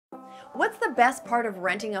What's the best part of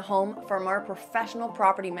renting a home from our professional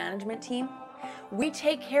property management team? We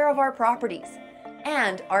take care of our properties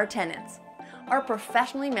and our tenants. Our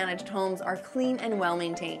professionally managed homes are clean and well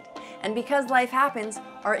maintained. And because life happens,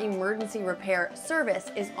 our emergency repair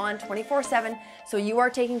service is on 24/7, so you are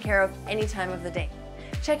taken care of any time of the day.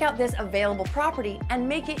 Check out this available property and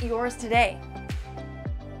make it yours today.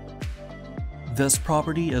 This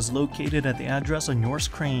property is located at the address on your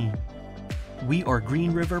screen. We are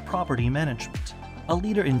Green River Property Management, a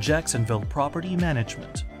leader in Jacksonville property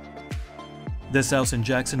management. This house in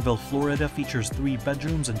Jacksonville, Florida features 3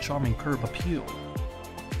 bedrooms and charming curb appeal.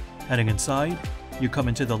 Heading inside, you come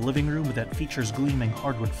into the living room that features gleaming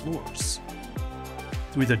hardwood floors.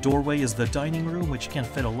 Through the doorway is the dining room, which can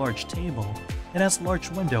fit a large table and has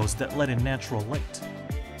large windows that let in natural light.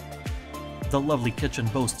 The lovely kitchen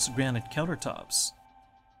boasts granite countertops,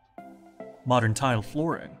 modern tile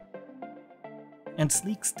flooring, and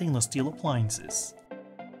sleek stainless steel appliances.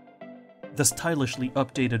 The stylishly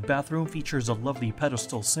updated bathroom features a lovely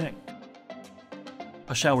pedestal sink,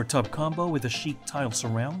 a shower tub combo with a chic tile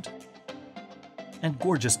surround, and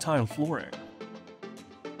gorgeous tile flooring.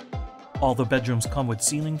 All the bedrooms come with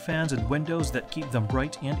ceiling fans and windows that keep them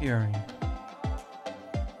bright and airy.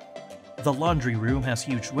 The laundry room has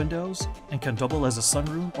huge windows and can double as a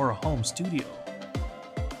sunroom or a home studio.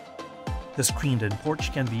 The screened-in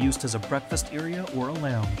porch can be used as a breakfast area or a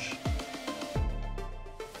lounge.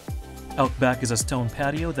 Out back is a stone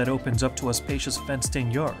patio that opens up to a spacious fenced-in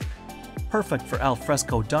yard, perfect for al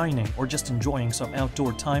fresco dining or just enjoying some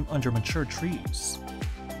outdoor time under mature trees.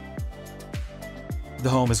 The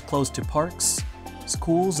home is close to parks,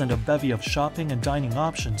 schools, and a bevy of shopping and dining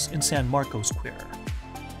options in San Marcos Square.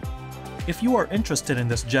 If you are interested in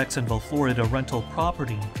this Jacksonville, Florida rental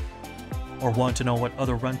property, or want to know what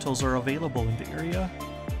other rentals are available in the area,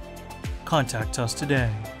 contact us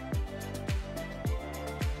today.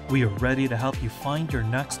 We are ready to help you find your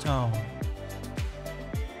next home.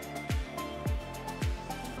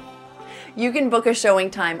 You can book a showing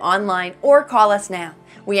time online or call us now.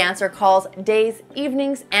 We answer calls days,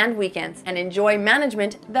 evenings, and weekends and enjoy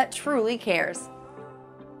management that truly cares.